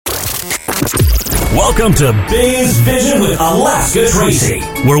Welcome to Biz Vision with Alaska Tracy,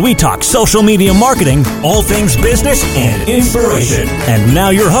 where we talk social media marketing, all things business, and inspiration. And now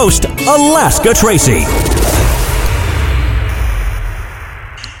your host, Alaska Tracy.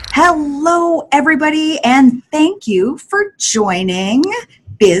 Hello, everybody, and thank you for joining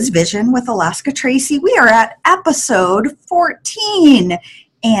Biz Vision with Alaska Tracy. We are at episode 14,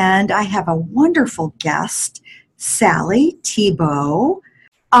 and I have a wonderful guest, Sally Thibault,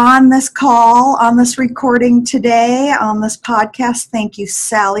 on this call, on this recording today, on this podcast. Thank you,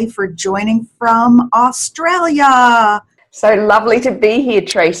 Sally, for joining from Australia. So lovely to be here,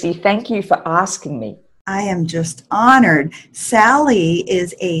 Tracy. Thank you for asking me. I am just honored. Sally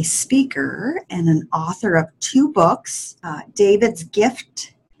is a speaker and an author of 2 books, David's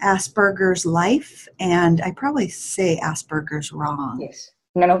Gift, Asperger's Life, and I probably say Asperger's wrong. Yes.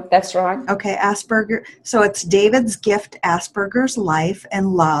 No, that's right. Okay, Asperger. So it's David's Gift, Asperger's Life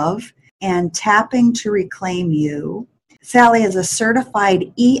and Love, and Tapping to Reclaim You. Sally is a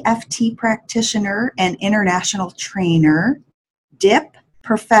certified EFT practitioner and international trainer, DIP,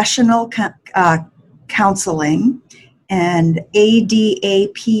 professional counseling, and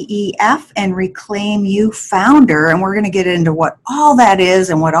ADAPEF and Reclaim You founder. And we're going to get into what all that is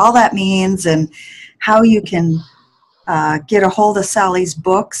and what all that means and how you can get a hold of Sally's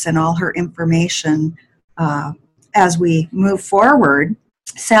books and all her information as we move forward.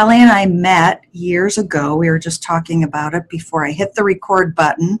 Sally and I met years ago. We were just talking about it before I hit the record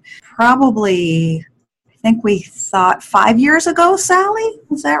button. Probably, I think we thought 5 years ago, Sally?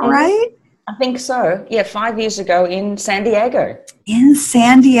 Is that right? I think so. Yeah, 5 years ago in San Diego. In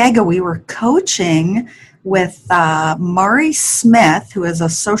San Diego, we were coaching with Mari Smith, who is a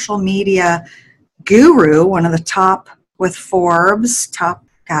social media guru, one of the top with Forbes,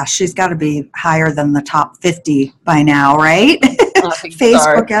 she's got to be higher than the top 50 by now, right?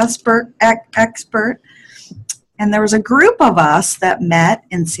 Facebook expert. And there was a group of us that met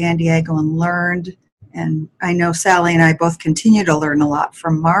in San Diego and learned, and I know Sally and I both continue to learn a lot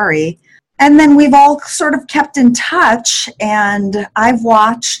from Mari. And then we've all sort of kept in touch, and I've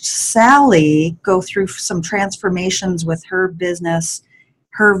watched Sally go through some transformations with her business,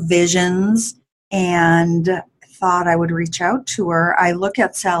 her visions, and thought I would reach out to her. I look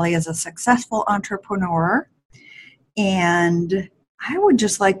at Sally as a successful entrepreneur, and I would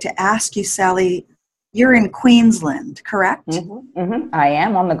just like to ask you, Sally, you're in Queensland, correct? Mm-hmm, mm-hmm. I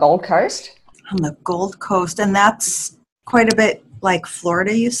am on the Gold Coast. On the Gold Coast, and that's quite a bit like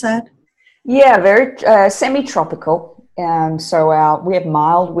Florida, you said? Yeah, very semi-tropical. So we have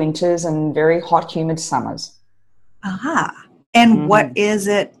mild winters and very hot, humid summers. Aha. And what is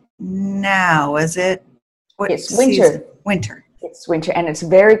it now? Is it It's winter. Winter. It's winter, and it's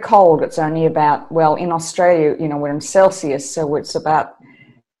very cold. It's only about, in Australia, we're in Celsius, so it's about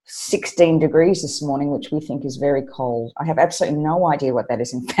 16 degrees this morning, which we think is very cold. I have absolutely no idea what that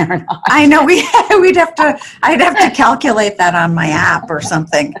is in Fahrenheit. I know I'd have to calculate that on my app or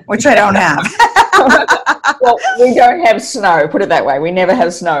something, which I don't have. Well, we don't have snow, put it that way. We never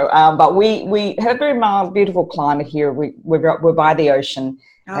have snow, but we have a very mild, beautiful climate here. We're by the ocean.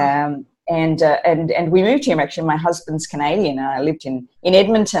 Oh. And we moved here. Actually, my husband's Canadian, and I lived in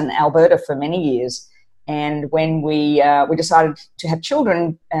Edmonton, Alberta, for many years. And when we decided to have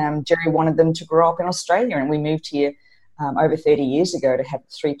children, Jerry wanted them to grow up in Australia, and we moved here over 30 years ago to have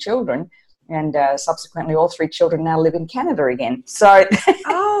 3 children. And subsequently, all 3 children now live in Canada again. So,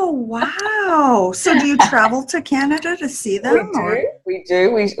 oh wow! So, do you travel to Canada to see them? We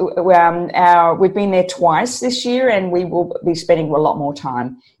do. We've been there twice this year, and we will be spending a lot more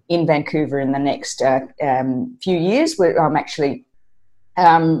time in Vancouver in the next few years. I'm actually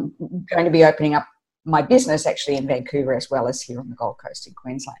going to be opening up my business actually in Vancouver as well as here on the Gold Coast in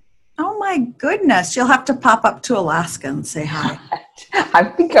Queensland. Oh my goodness, you'll have to pop up to Alaska and say hi. I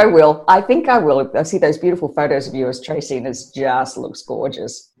think I will. I see those beautiful photos of yours, Tracy, and it just looks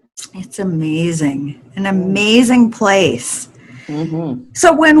gorgeous. It's amazing. An amazing place. Mm-hmm.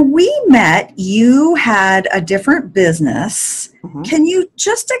 So when we met, you had a different business. Mm-hmm. Can you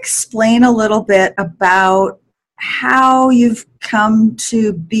just explain a little bit about how you've come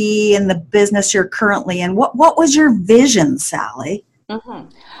to be in the business you're currently in? What was your vision, Sally? Mm-hmm.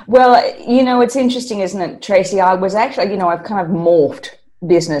 Well, it's interesting, isn't it, Tracy? I was actually, I've kind of morphed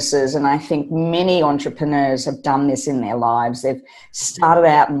businesses, and I think many entrepreneurs have done this in their lives. They've started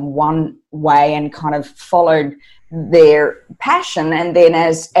out in one way and kind of followed their passion, and then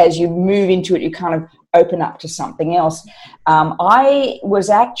as you move into it, you kind of open up to something else. I was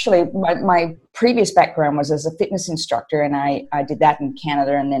actually, my previous background was as a fitness instructor, and I did that in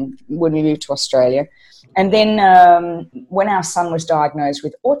Canada, and then when we moved to Australia, And then when our son was diagnosed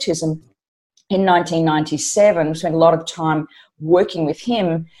with autism in 1997, we spent a lot of time working with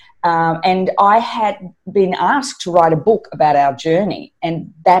him. And I had been asked to write a book about our journey,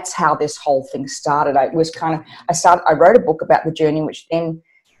 and that's how this whole thing started. I wrote a book about the journey, which then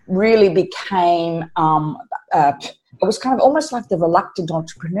really became, it was kind of almost like the reluctant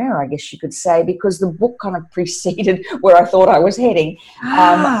entrepreneur, I guess you could say, because the book kind of preceded where I thought I was heading.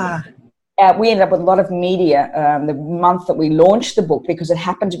 We ended up with a lot of media the month that we launched the book, because it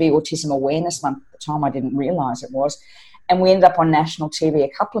happened to be Autism Awareness Month at the time. I didn't realize it was. And we ended up on national TV a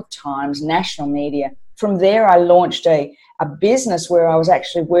couple of times, national media. From there, I launched a business where I was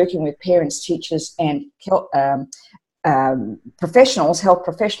actually working with parents, teachers, and professionals, health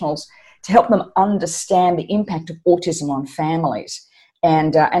professionals, to help them understand the impact of autism on families.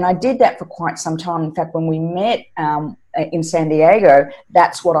 And I did that for quite some time. In fact, when we met in San Diego,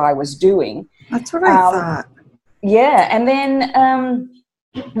 that's what I was doing. That's what I thought. Yeah, and then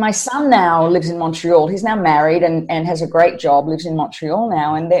my son now lives in Montreal. He's now married and has a great job, lives in Montreal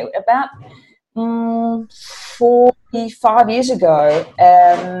now. And about 45 years ago,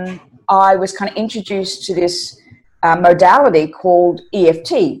 I was kind of introduced to this modality called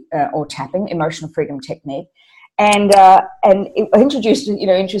EFT, or tapping, Emotional Freedom Technique. And it was introduced,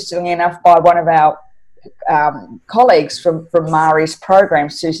 interestingly enough, by one of our colleagues from Mari's program,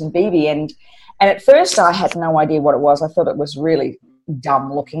 Susan Beebe. And at first I had no idea what it was. I thought it was really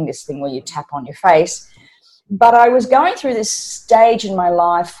dumb looking, this thing where you tap on your face. But I was going through this stage in my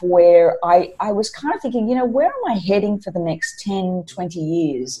life where I was kind of thinking, where am I heading for the next 10, 20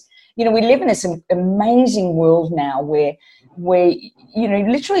 years? We live in this amazing world now where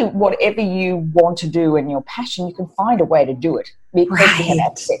literally whatever you want to do and your passion, you can find a way to do it, because we have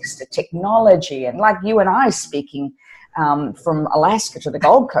access to technology. And like you and I speaking from Alaska to the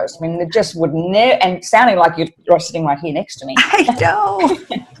Gold Coast, I mean, it just would never, and sounding like you're sitting right here next to me. I know.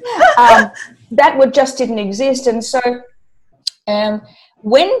 That just didn't exist. And so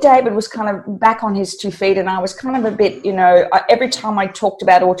when David was kind of back on his 2 feet, and I was kind of a bit, every time I talked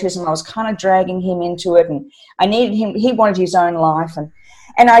about autism, I was kind of dragging him into it, and I needed him, he wanted his own life.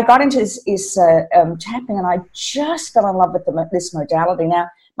 And I got into this tapping, and I just fell in love with this modality. Now,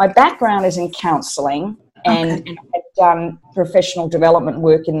 my background is in counseling, and I've done professional development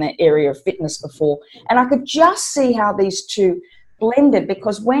work in the area of fitness before, and I could just see how these two blended,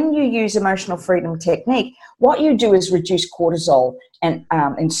 because when you use Emotional Freedom Technique, what you do is reduce cortisol and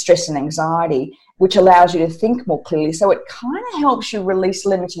stress and anxiety, which allows you to think more clearly. So it kind of helps you release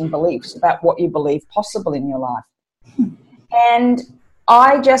limiting beliefs about what you believe possible in your life. And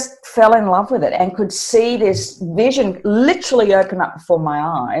I just fell in love with it and could see this vision literally open up before my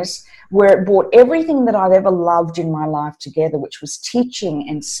eyes, where it brought everything that I've ever loved in my life together, which was teaching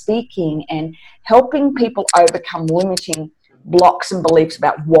and speaking and helping people overcome limiting blocks and beliefs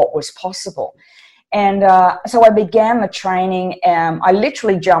about what was possible. And so I began the training. I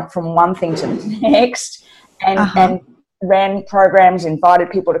literally jumped from one thing to the next and ran programs, invited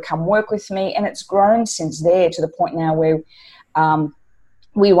people to come work with me. And it's grown since there to the point now where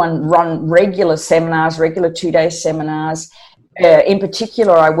we run regular seminars, regular 2-day seminars. In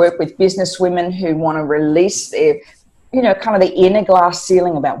particular, I work with business women who want to release their, kind of the inner glass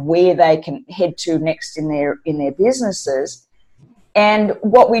ceiling about where they can head to next in their businesses. And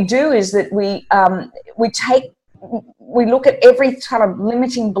what we do is that we look at every kind of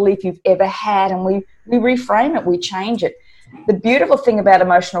limiting belief you've ever had, and we reframe it, we change it. The beautiful thing about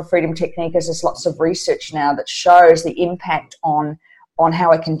Emotional Freedom Technique is there's lots of research now that shows the impact on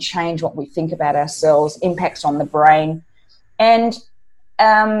how it can change what we think about ourselves, impacts on the brain, and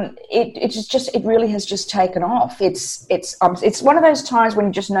it really has just taken off. It's one of those times when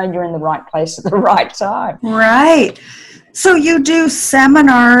you just know you're in the right place at the right time. Right. So you do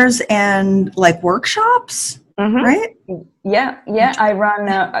seminars and like workshops, right? Yeah. I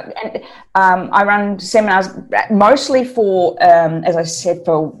run seminars mostly for, as I said,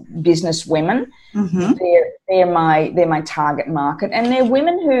 for business women. They're my target market, and they're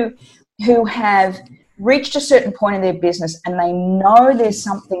women who have reached a certain point in their business and they know there's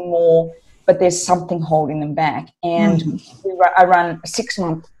something more, but there's something holding them back. And I run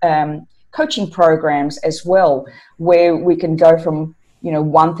 6-month coaching programs as well, where we can go from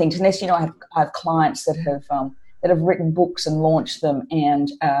one thing to the next. I have clients that have written books and launched them and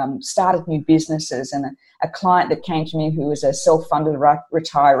started new businesses, and a client that came to me who was a self-funded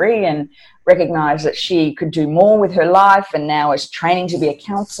retiree and recognized that she could do more with her life and now is training to be a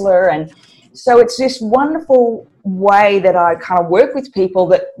counselor. And so it's this wonderful way that I kind of work with people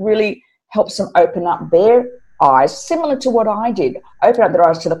that really helps them open up their eyes, similar to what I did, open up their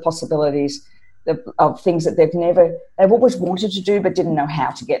eyes to the possibilities of things that they've always wanted to do but didn't know how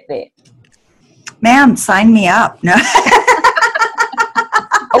to get there. Ma'am, sign me up. No.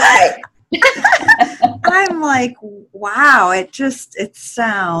 Okay. I'm like, wow, it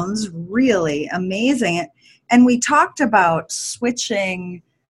sounds really amazing. And we talked about switching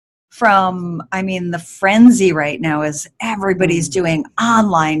from, the frenzy right now is everybody's doing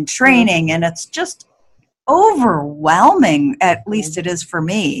online training, and it's just overwhelming. At least it is for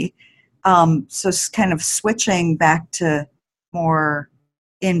me. So it's kind of switching back to more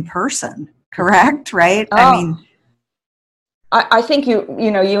in person, correct? Right? Oh. I think you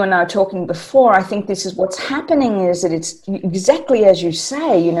and I were talking before. I think this is what's happening is that it's exactly as you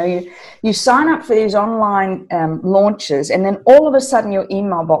say. You sign up for these online launches, and then all of a sudden your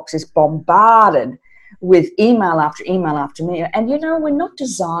email box is bombarded with email after email after email. And we're not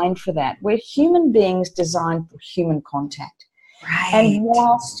designed for that. We're human beings designed for human contact. Right.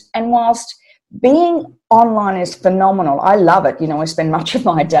 And whilst being online is phenomenal, I love it. I spend much of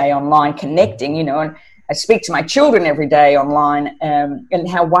my day online connecting. And I speak to my children every day online, and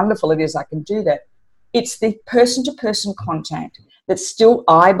how wonderful it is I can do that. It's the person-to-person contact that still,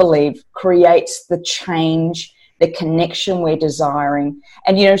 I believe, creates the change, the connection we're desiring.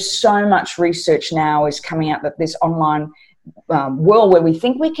 And, so much research now is coming out that this online world where we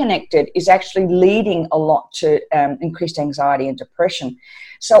think we're connected is actually leading a lot to increased anxiety and depression.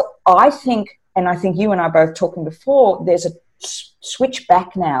 So I think you and I both talking before, there's a switch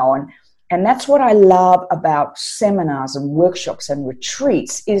back now, and that's what I love about seminars and workshops and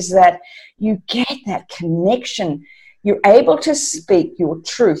retreats is that you get that connection. You're able to speak your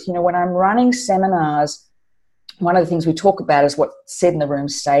truth. When I'm running seminars, one of the things we talk about is what said in the room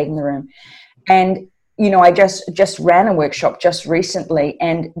stayed in the room. And, I just ran a workshop just recently,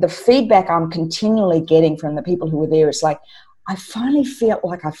 and the feedback I'm continually getting from the people who were there is like, I finally feel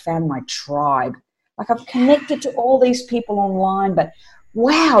like I found my tribe. Like I've connected to all these people online, but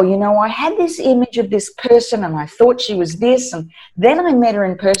wow, I had this image of this person and I thought she was this, and then I met her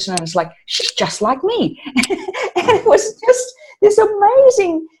in person and it's like, she's just like me. And it was just this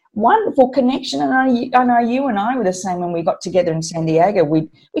amazing, wonderful connection. And I know you and I were the same when we got together in San Diego. We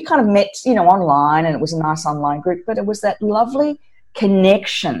kind of met, online, and it was a nice online group, but it was that lovely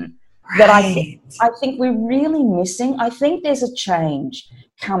connection that I think we're really missing. I think there's a change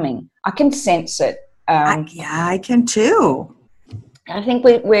coming. I can sense it. I can too. I think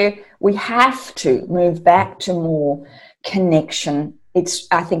we have to move back to more connection.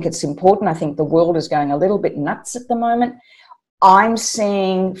 I think it's important. I think the world is going a little bit nuts at the moment. I'm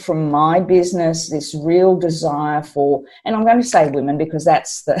seeing from my business this real desire for, and I'm going to say women because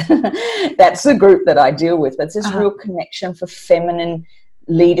that's the group that I deal with. It's this real connection for feminine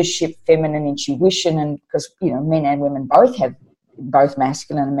leadership, feminine intuition, and because men and women both have both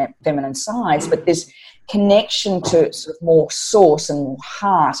masculine and feminine sides, but this connection to sort of more source and more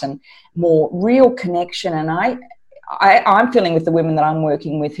heart and more real connection. And I'm feeling with the women that I'm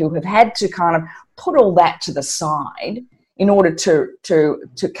working with who have had to kind of put all that to the side in order to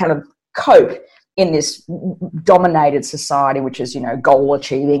kind of cope in this dominated society, which is, goal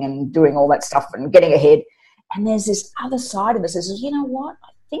achieving and doing all that stuff and getting ahead. And there's this other side of us that says, what? I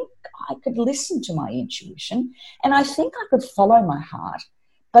think I could listen to my intuition and I think I could follow my heart.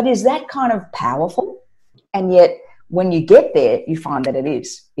 But is that kind of powerful? And yet when you get there, you find that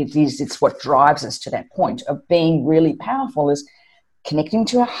it's what drives us to that point of being really powerful, is connecting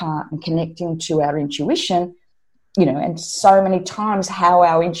to our heart and connecting to our intuition, and so many times how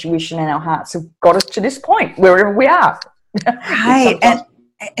our intuition and our hearts have got us to this point, wherever we are. Right. And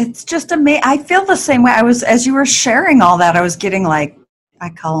it's just amazing. I feel the same way. As you were sharing all that, I was getting like, I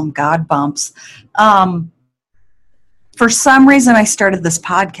call them God bumps. For some reason, I started this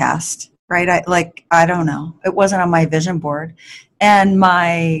podcast, right? I don't know. It wasn't on my vision board. And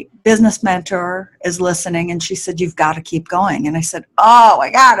my business mentor is listening, and she said, you've got to keep going. And I said, oh my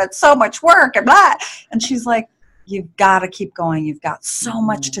God, it's so much work and blah. And she's like, you've got to keep going. You've got so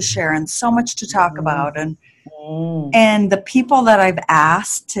much to share and so much to talk about. And the people that I've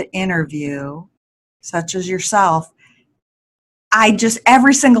asked to interview, such as yourself,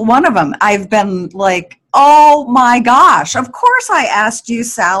 every single one of them, I've been like, oh my gosh, of course I asked you,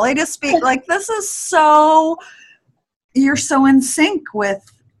 Sally, to speak. Like, you're so in sync with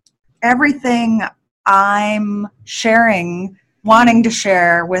everything I'm sharing, wanting to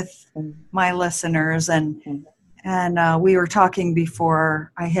share with my listeners. And we were talking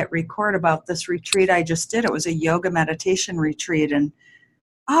before I hit record about this retreat I just did. It was a yoga meditation retreat. And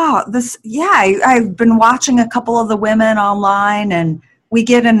I've been watching a couple of the women online, and we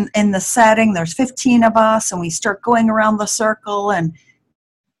get in the setting, there's 15 of us, and we start going around the circle, and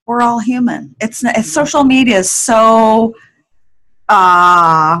we're all human. Social media is so,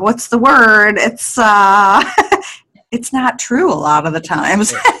 what's the word? It's it's not true a lot of the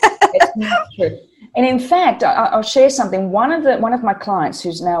times. It's not true. And in fact, I'll share something. One of my clients,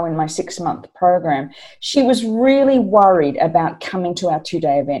 who's now in my 6-month program, she was really worried about coming to our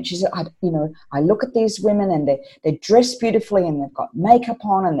 2-day event. She said, I look at these women and they dress beautifully and they've got makeup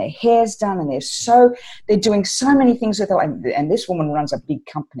on and their hair's done and they're doing so many things with her. And this woman runs a big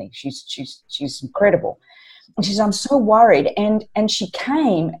company. She's incredible. And she said, I'm so worried. And she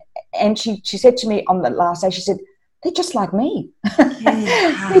came and she said to me on the last day, she said, they're just like me.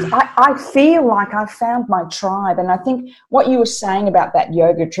 Yeah. I feel like I've found my tribe. And I think what you were saying about that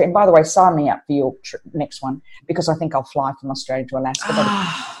yoga trip, and by the way, sign me up for your next one, because I think I'll fly from Australia to Alaska.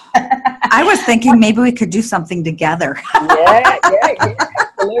 I was thinking maybe we could do something together. Yeah,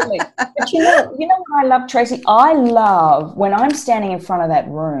 absolutely. But you know what I love, Tracy? I love when I'm standing in front of that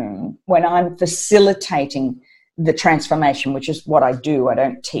room, when I'm facilitating the transformation, which is what I do. I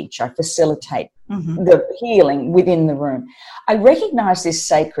don't teach. I facilitate the healing within the room. I recognize this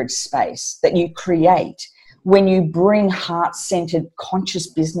sacred space that you create when you bring heart-centered, conscious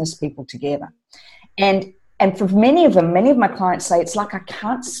business people together. And for many of my clients say, it's like I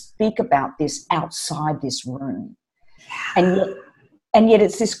can't speak about this outside this room. And yet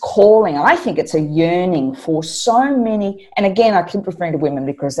it's this calling. I think it's a yearning for so many, and again, I keep referring to women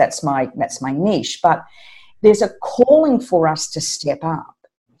because that's my niche, but there's a calling for us to step up.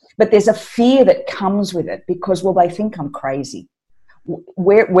 But there's a fear that comes with it because, well, they think I'm crazy.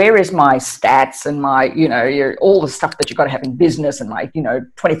 Where is my stats and my, all the stuff that you've got to have in business and my,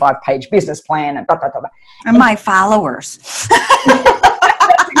 25-page business plan and blah, blah, blah, blah. And my followers.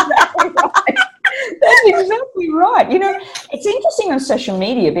 That's exactly right. That's exactly right. It's interesting on social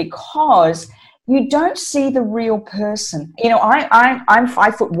media because you don't see the real person. I'm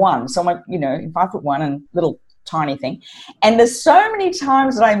 5'1", so I'm 5'1" and little tiny thing. And there's so many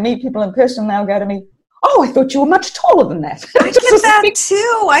times that I meet people in person and they'll go to me, oh, I thought you were much taller than that. I get that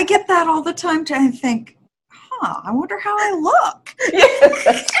too. I get that all the time too. I think, I wonder how I look. Yeah,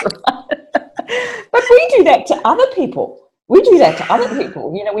 that's right. But we do that to other people. We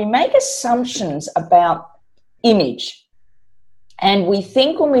make assumptions about image. And we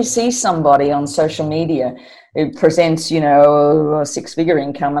think when we see somebody on social media who presents, a 6-figure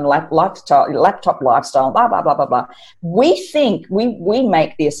income and laptop lifestyle, blah, blah, blah, blah, blah, we think, we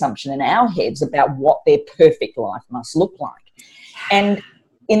make the assumption in our heads about what their perfect life must look like. And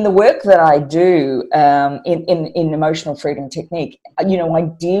in the work that I do in emotional freedom technique, I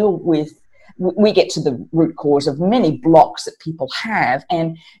deal with, we get to the root cause of many blocks that people have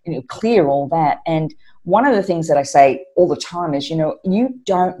and clear all that. And one of the things that I say all the time is, you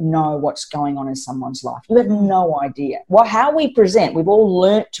don't know what's going on in someone's life. You have no idea. Well, how we present, we've all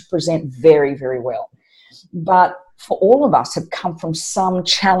learnt to present very, very well. But for all of us have come from some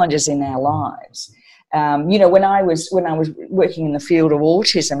challenges in our lives. When I was working in the field of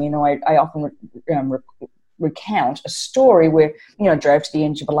autism, I often recount a story where, I drove to the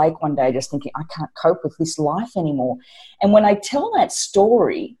edge of a lake one day just thinking, I can't cope with this life anymore. And when I tell that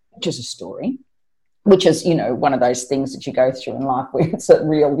story, which is a story, which is, one of those things that you go through in life where it's a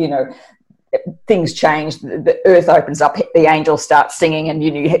real, things change, the earth opens up, the angels start singing, and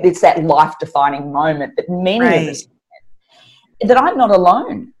it's that life-defining moment that many of us have, that I'm not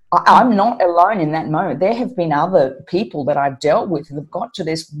alone. I'm not alone in that moment. There have been other people that I've dealt with who have got to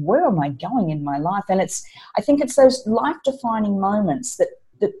this, where am I going in my life? And I think it's those life-defining moments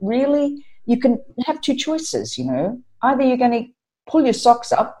that really, you can have two choices, Either you're going to pull your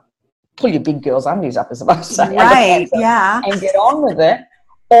socks up, pull your big girl's undies up, as supposed to say, right? Yeah, and get on with it,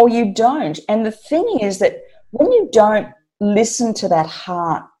 or you don't. And the thing is that when you don't listen to that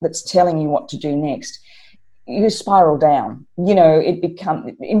heart that's telling you what to do next, you spiral down.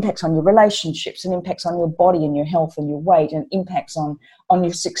 It impacts on your relationships, and impacts on your body and your health and your weight, and impacts on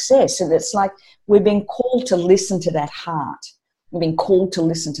your success. And it's like we've been called to listen to that heart. We've been called to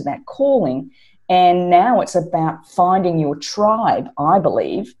listen to that calling, and now it's about finding your tribe, I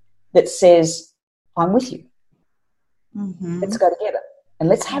believe, that says, I'm with you. Let's go together. And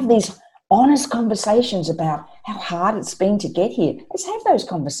let's have these honest conversations about how hard it's been to get here. Let's have those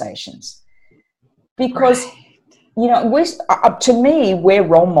conversations. Because, to me, we're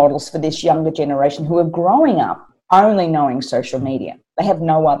role models for this younger generation who are growing up only knowing social media. They have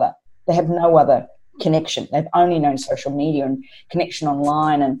no other connection. They've only known social media and connection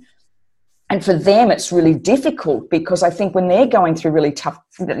online. And for them, it's really difficult because I think when they're going through really tough,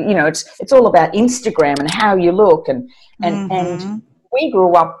 it's all about Instagram and how you look. And we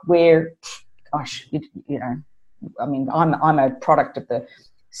grew up where, gosh, I'm a product of the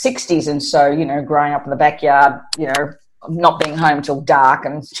 60s, and so, you know, growing up in the backyard, you know, not being home till dark,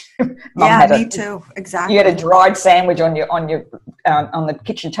 and me too, exactly. You had a dried sandwich on the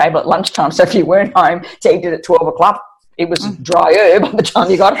kitchen table at lunchtime, so if you weren't home to eat it at 12 o'clock, it was dry herb by the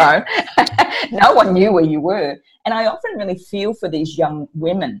time you got home. No one knew where you were. And I often really feel for these young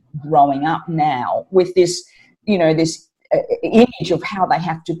women growing up now with this, you know, this image of how they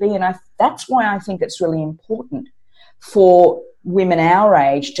have to be. And that's why I think it's really important for women our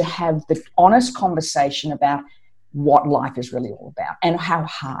age to have the honest conversation about what life is really all about and how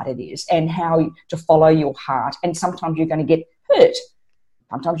hard it is and how to follow your heart. And sometimes you're going to get hurt.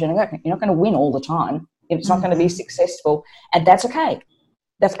 Sometimes you're not going to win all the time. It's not going to be successful, and that's okay.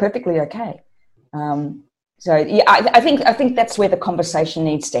 That's perfectly okay. So yeah, I think that's where the conversation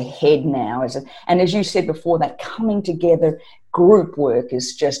needs to head now. And as you said before, that coming together group work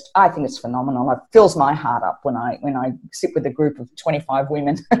is just, I think it's phenomenal. It fills my heart up when I sit with a group of 25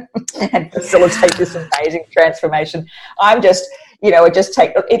 women and facilitate this amazing transformation. I'm just, you know, it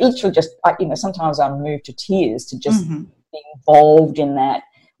literally just, you know, sometimes I'm moved to tears to just be involved in that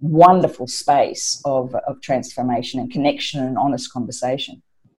wonderful space of transformation and connection and honest conversation.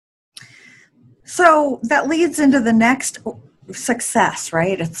 So that leads into the next, success,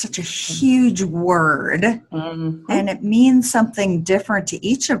 right? It's such a huge word, and it means something different to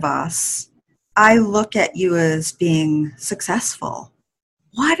each of us. I look at you as being successful.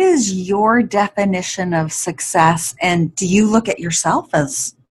 What is your definition of success, and do you look at yourself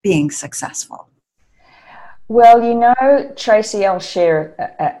as being successful? Well, you know, Tracy, I'll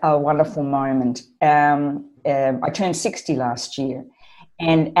share a wonderful moment. I turned 60 last year,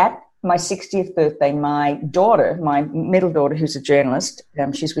 and at my 60th birthday, my daughter, my middle daughter, who's a journalist,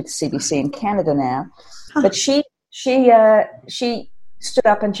 she's with CBC in Canada now, but she stood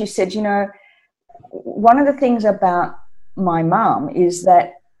up and she said, you know, one of the things about my mum is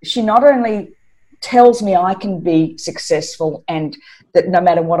that she not only tells me I can be successful and that no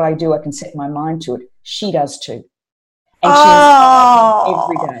matter what I do, I can set my mind to it, she does too. And she inspires me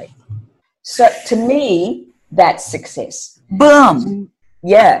every day. So to me, that's success. Boom.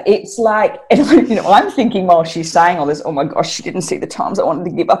 Yeah, it's like, and, you know, I'm thinking while she's saying all this, oh my gosh, she didn't see the times I wanted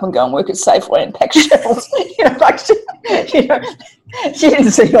to give up and go and work at Safeway and pack shelves. You know, like she didn't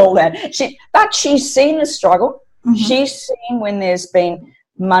see all that. But she's seen the struggle. Mm-hmm. She's seen when there's been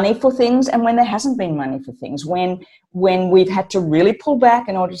money for things and when there hasn't been money for things. When we've had to really pull back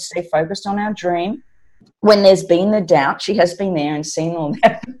in order to stay focused on our dream. When there's been the doubt, she has been there and seen all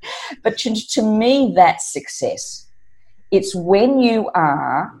that. But to me, that's success. It's when you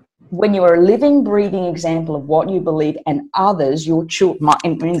are a living, breathing example of what you believe, and others, your children,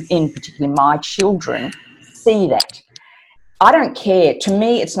 in particular my children, see that. I don't care. To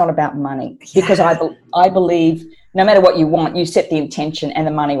me, it's not about money, because I believe no matter what you want, you set the intention and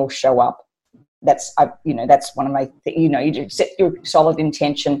the money will show up. That's one of my, you just set your solid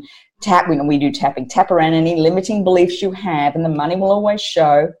intention, we do tapping, tap around any limiting beliefs you have, and the money will always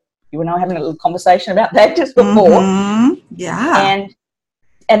show. You and I were having a little conversation about that just before. Mm-hmm. Yeah.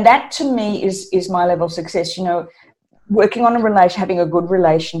 And that to me is my level of success. You know, working on having a good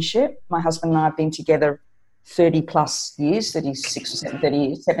relationship. My husband and I have been together 30 plus years, 36 or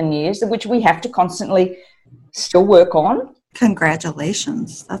 37 years, which we have to constantly still work on.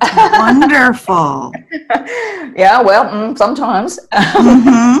 Congratulations. That's wonderful. Yeah, well, sometimes.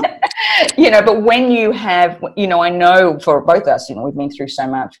 Mm-hmm. But when you have, I know for both of us, we've been through so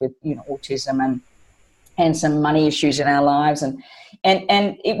much with, autism and some money issues in our lives. And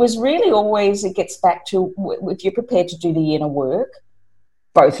it was really always, it gets back to, if you're prepared to do the inner work,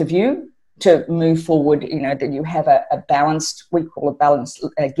 both of you, to move forward, that you have a balanced, we call a balanced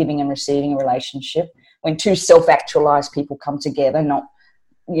giving and receiving relationship. When two self-actualized people come together, not,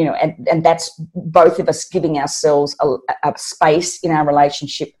 and that's both of us giving ourselves a space in our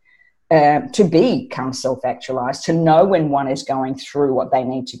relationship to become self-actualized, to know when one is going through what they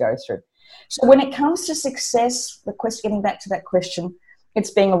need to go through. So when it comes to success, getting back to that question,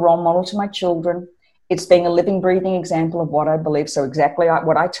 it's being a role model to my children. It's being a living, breathing example of what I believe. So exactly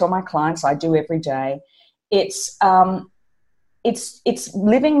what I tell my clients, I do every day. It's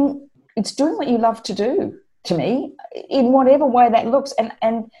living. It's doing what you love to do, to me, in whatever way that looks.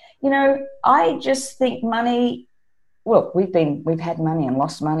 And I just think money, well, we've had money and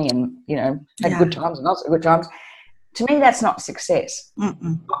lost money and, had good times and not so good times. To me, that's not success.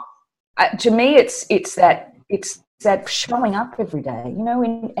 To me, it's that showing up every day,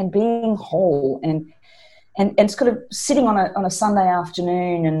 and being whole and sort of sitting on a Sunday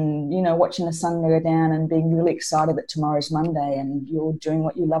afternoon and, watching the sun go down and being really excited that tomorrow's Monday and you're doing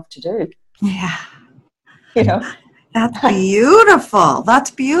what you love to do. Yeah. That's beautiful.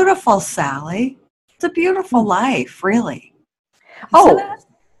 That's beautiful, Sally. It's a beautiful life, really. Isn't it?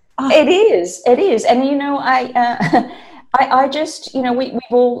 It is. It is. And, you know, I just, you know, we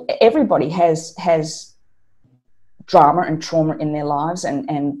all, everybody has drama and trauma in their lives.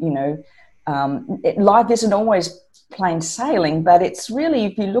 And you know, life isn't always plain sailing, but it's really,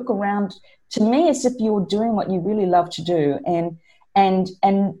 if you look around, to me, it's if you're doing what you really love to do and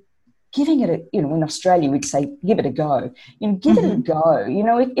giving it a, you know, in Australia we'd say give it a go. You know, give it a go. You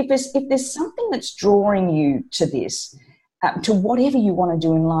know, if there's something that's drawing you to this, to whatever you want to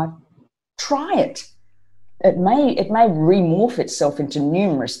do in life, try it. It may remorph itself into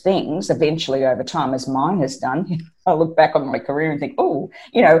numerous things eventually over time, as mine has done. I look back on my career and think, oh,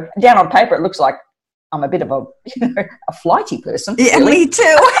 you know, down on paper it looks like I'm a bit of a, you know, a flighty person. Yeah, really. Me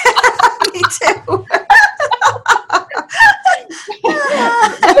too. Me too.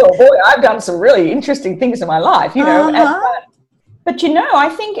 Oh boy, I've done some really interesting things in my life, you know. But you know, I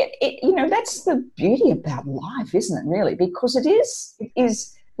think it you know, that's the beauty about life, isn't it? Really, because it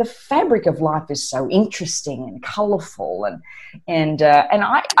is the fabric of life is so interesting and colourful, and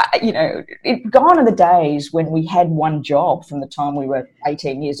I you know, gone are the days when we had one job from the time we were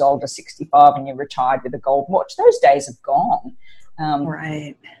 18 years old to 65, and you retired with a gold watch. Those days have gone.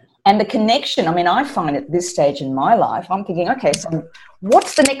 Right. And the connection, I mean, I find at this stage in my life, I'm thinking, okay, so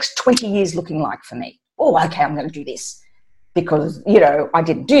what's the next 20 years looking like for me? Oh, okay, I'm going to do this. Because, you know, I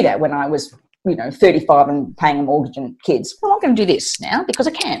didn't do that when I was, you know, 35 and paying a mortgage and kids. Well, I'm going to do this now because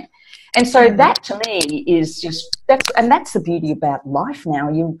I can. And so that to me is just, that's the beauty about life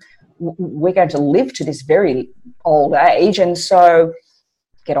now. We're going to live to this very old age, and so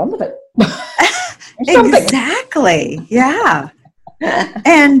get on with it. Exactly, yeah.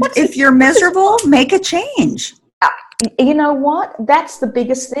 And if you're miserable, make a change. You know what? That's the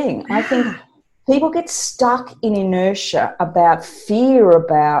biggest thing. I think people get stuck in inertia about fear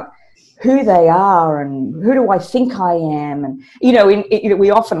about who they are and who do I think I am. And, you know,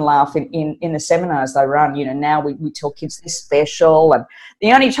 we often laugh in the seminars they run, you know, now we tell kids they're special. And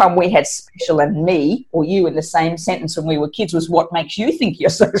the only time we had special and me or you in the same sentence when we were kids was what makes you think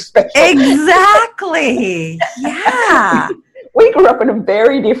you're so special. Exactly. Yeah. We grew up in a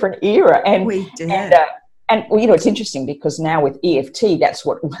very different era. And we did. And well, you know, it's interesting because now with EFT, that's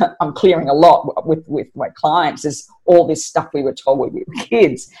what I'm clearing a lot with my clients is all this stuff we were told when we were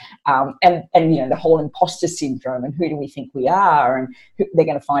kids. And you know, the whole imposter syndrome and who do we think we are, and they're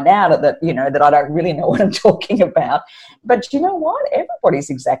going to find out that, you know, that I don't really know what I'm talking about. But you know what? Everybody's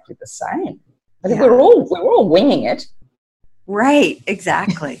exactly the same. I think we're all winging it. Right,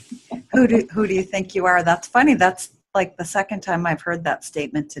 exactly. Who do you think you are? That's funny. That's like the second time I've heard that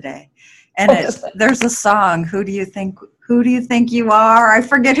statement today. And there's a song, Who do you think you are? I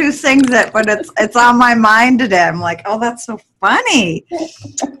forget who sings it, but it's on my mind today. I'm like, oh, that's so funny.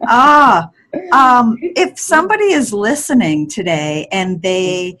 If somebody is listening today and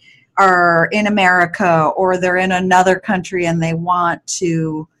they are in America or they're in another country and they want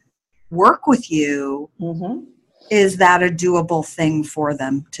to work with you, is that a doable thing for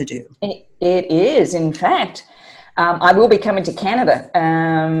them to do? It is, in fact. I will be coming to Canada.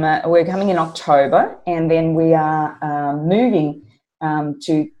 We're coming in October, and then we are moving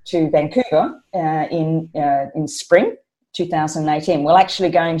to Vancouver in spring 2018. We're actually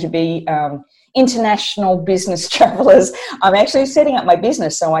going to be international business travelers. I'm actually setting up my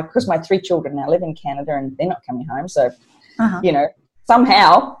business, because my 3 children now live in Canada and they're not coming home. So, you know,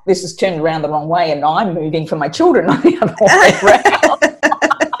 somehow this has turned around the wrong way, and I'm moving for my children on the other way around.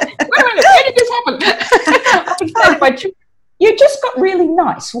 Where did this happen? You just got really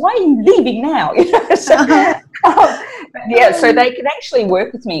nice. Why are you leaving now? You know, so, so they can actually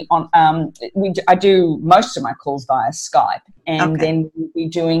work with me on. I do most of my calls via Skype, and then we'll be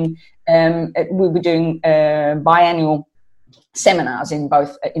doing biannual seminars in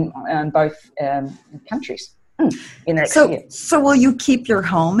both countries. So will you keep your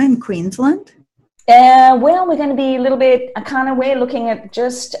home in Queensland? Well, we're going to be a little bit we're looking at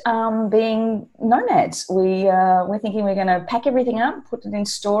just being nomads. We're thinking we're going to pack everything up, put it in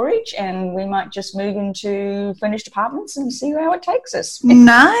storage, and we might just move into furnished apartments and see how it takes us.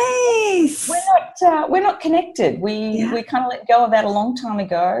 Nice. We're not connected. We kind of let go of that a long time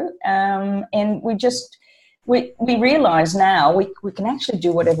ago, and we realise now we can actually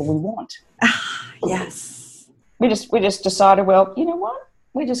do whatever we want. Yes. We just decided, well, you know what?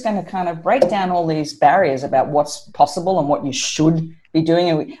 We're just going to kind of break down all these barriers about what's possible and what you should be doing.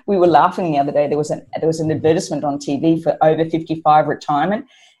 And we were laughing the other day. There was an advertisement on TV for over 55 retirement.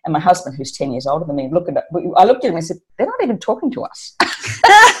 And my husband, who's 10 years older than me, I looked at him and said, they're not even talking to us.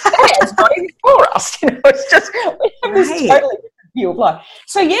 it's not even for us. It's just we have this totally different view of life.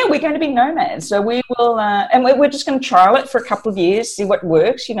 So yeah, we're going to be nomads. So we will, and we're just going to trial it for a couple of years, see what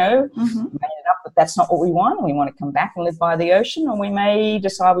works. May end up that that's not what we want, and we want to come back and live by the ocean, or we may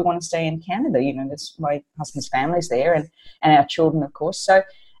decide we want to stay in Canada. That's my husband's family's there, and our children, of course. So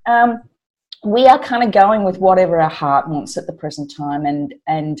we are kind of going with whatever our heart wants at the present time,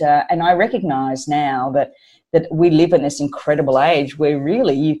 and I recognise now that we live in this incredible age where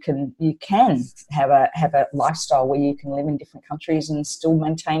really you can have a lifestyle where you can live in different countries and still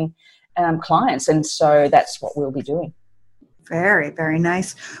maintain clients, and so that's what we'll be doing. Very, very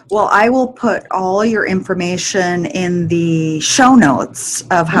nice. Well, I will put all your information in the show notes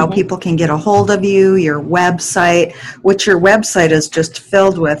of how people can get a hold of you, your website, which your website is just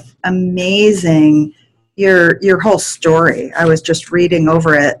filled with amazing, your whole story. I was just reading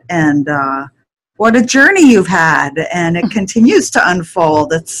over it, and what a journey you've had, and it continues to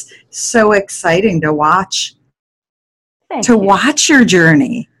unfold. It's so exciting to watch. Watch your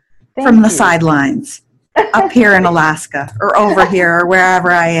journey from the sidelines up here in Alaska or over here or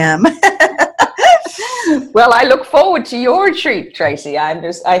wherever I am. Well, I look forward to your retreat, Tracy.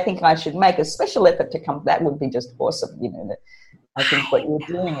 I think I should make a special effort to come. That would be just awesome. I think what you're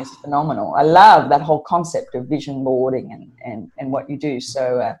doing is phenomenal. I love that whole concept of vision boarding and what you do.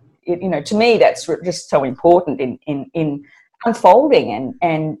 So, to me, that's just so important in unfolding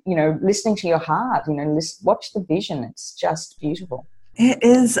and listening to your heart. Watch the vision. It's just beautiful. It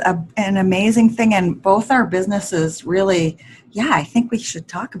is an amazing thing, and both our businesses really, I think we should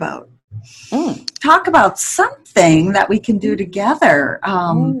talk about something that we can do together.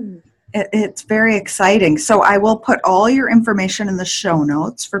 It's very exciting. So I will put all your information in the show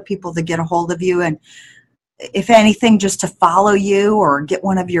notes for people to get a hold of you, and if anything, just to follow you or get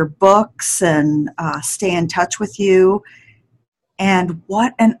one of your books and stay in touch with you. And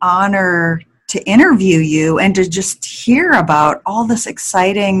what an honor to interview you and to just hear about all this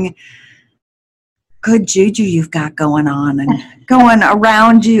exciting good juju you've got going on and going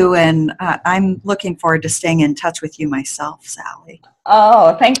around you. And I'm looking forward to staying in touch with you myself, Sally.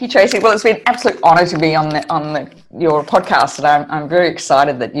 Oh, thank you, Tracy. Well, it's been an absolute honour to be on your podcast, and I'm very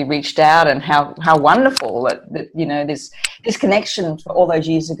excited that you reached out, and how wonderful that this connection for all those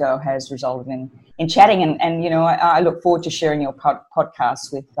years ago has resulted in chatting, and I look forward to sharing your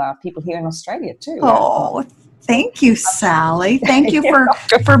podcast with people here in Australia too. Oh, thank you, Sally. Thank you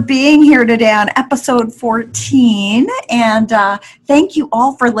for being here today on episode 14, and thank you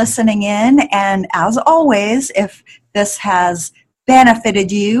all for listening in. And as always, if this has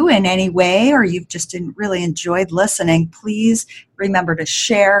benefited you in any way, or you've just really enjoyed listening, please remember to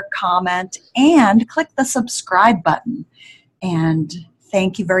share, comment, and click the subscribe button. And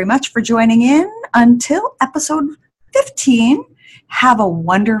thank you very much for joining in. Until episode 15, have a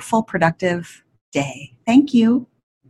wonderful, productive day. Thank you.